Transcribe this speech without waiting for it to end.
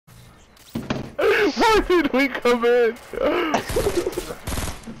Why did we come in?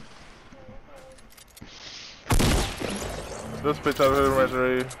 This bitch out of the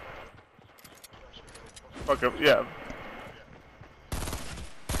misery. Fuck up, yeah.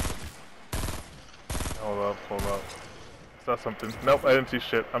 Hold up, hold up. Is that something? Nope, I didn't see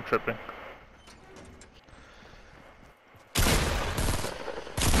shit. I'm tripping.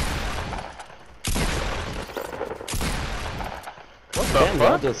 What the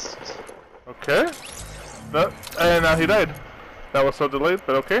fuck? Just... Okay. That, and now he died. That was so delayed,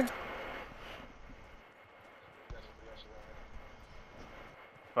 but okay.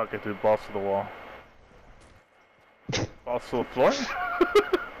 Fuck it, dude. Balls to the wall. Balls to the floor?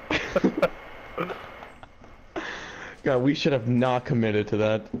 God, we should have not committed to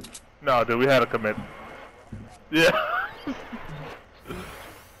that. No, dude, we had to commit. Yeah.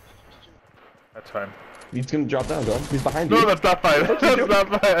 That's fine. He's gonna drop down, bro. He's behind you. No, that's not fine. That's not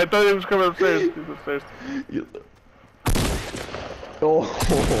fine. I thought he was coming upstairs. He's upstairs. Oh.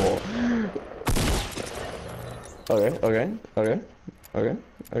 Okay.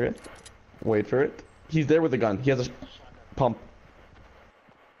 Wait for it. He's there with a gun. He has a pump.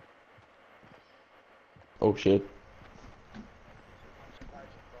 Oh shit.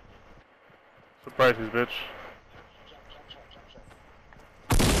 Surprise, bitch.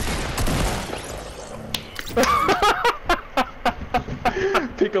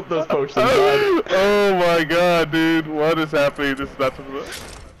 Pick up those potions, man. Oh my god, dude. What is happening? This is not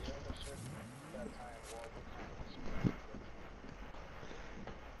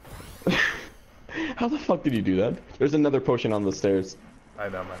How the fuck did you do that? There's another potion on the stairs. I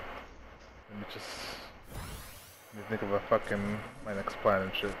know, man. Let me just... Let me think of a fucking... my next plan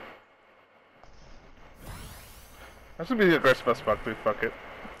and shit. That's gonna be the aggressive as fuck, dude. Fuck it.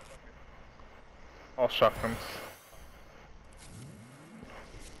 All shotguns.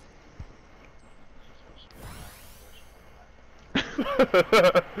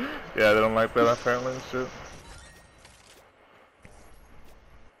 Yeah, they don't like that apparently and shit.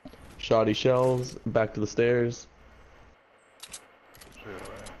 Shoddy shells, back to the stairs. Shit,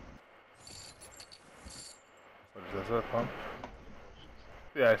 right. What is that? Is that a pump?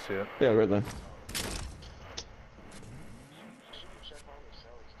 Yeah, I see it. Yeah, right there.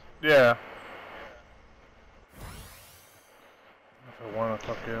 Yeah. If I wanna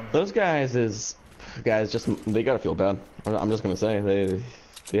fucking... Those guys just they gotta feel bad. I'm just gonna say they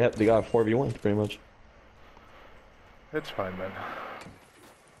got a 4v1 pretty much. It's fine, man.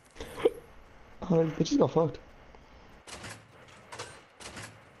 Oh, they just got fucked.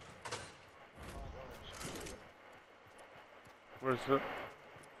 Where's it?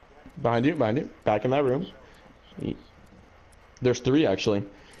 Behind you, back in that room. There's 3 actually.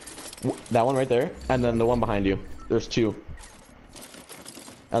 That one right there, and then the one behind you. There's 2.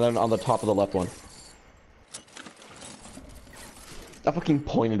 And then on the top of the left one. I fucking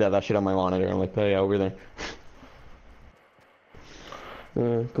pointed at that shit on my monitor. I'm like, hey, over there.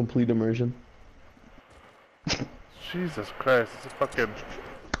 Complete immersion. Jesus Christ, it's a fucking...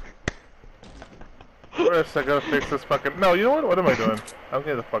 First, I gotta fix this fucking... No, you know what? What am I doing? I'm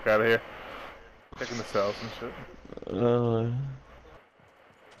getting the fuck out of here. Checking the cells and shit.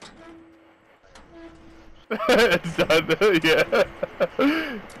 It's done, yeah.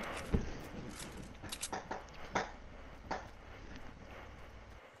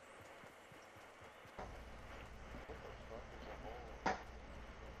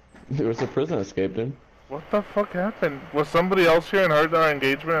 There was a prison escape, dude. What the fuck happened? Was somebody else here and heard our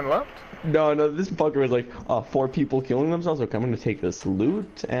engagement and left? No, this fucker was like, 4 people killing themselves. Like, I'm gonna take this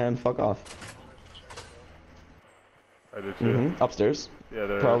loot and fuck off. I did too. Upstairs. Yeah,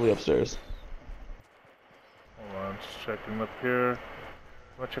 there Probably is. upstairs. Hold on, just checking up here. I'm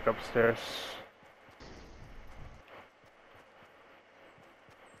gonna check upstairs.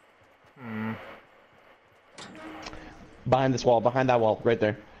 Behind this wall, behind that wall, right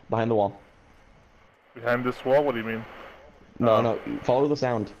there. Behind the wall. Behind this wall? What do you mean? No, follow the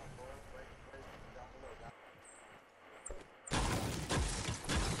sound.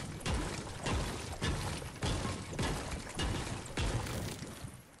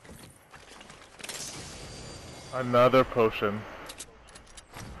 Another potion.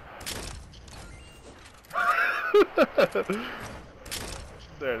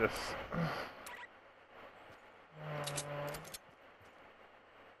 There it is.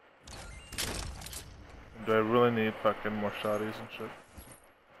 Do I really need fucking more shotties and shit?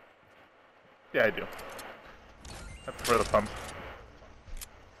 Yeah, I do. I prefer the pump.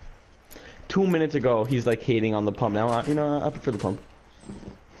 2 minutes ago, he's like hating on the pump. Now, I prefer the pump.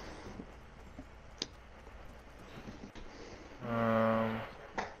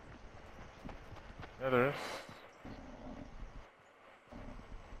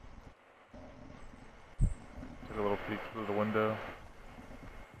 peek through the window.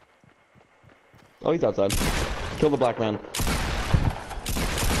 Oh, he's outside. Kill the black man.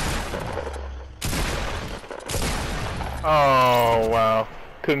 Oh wow!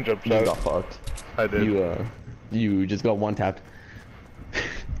 Couldn't jump You shot. got fucked. I did. You just got one tapped.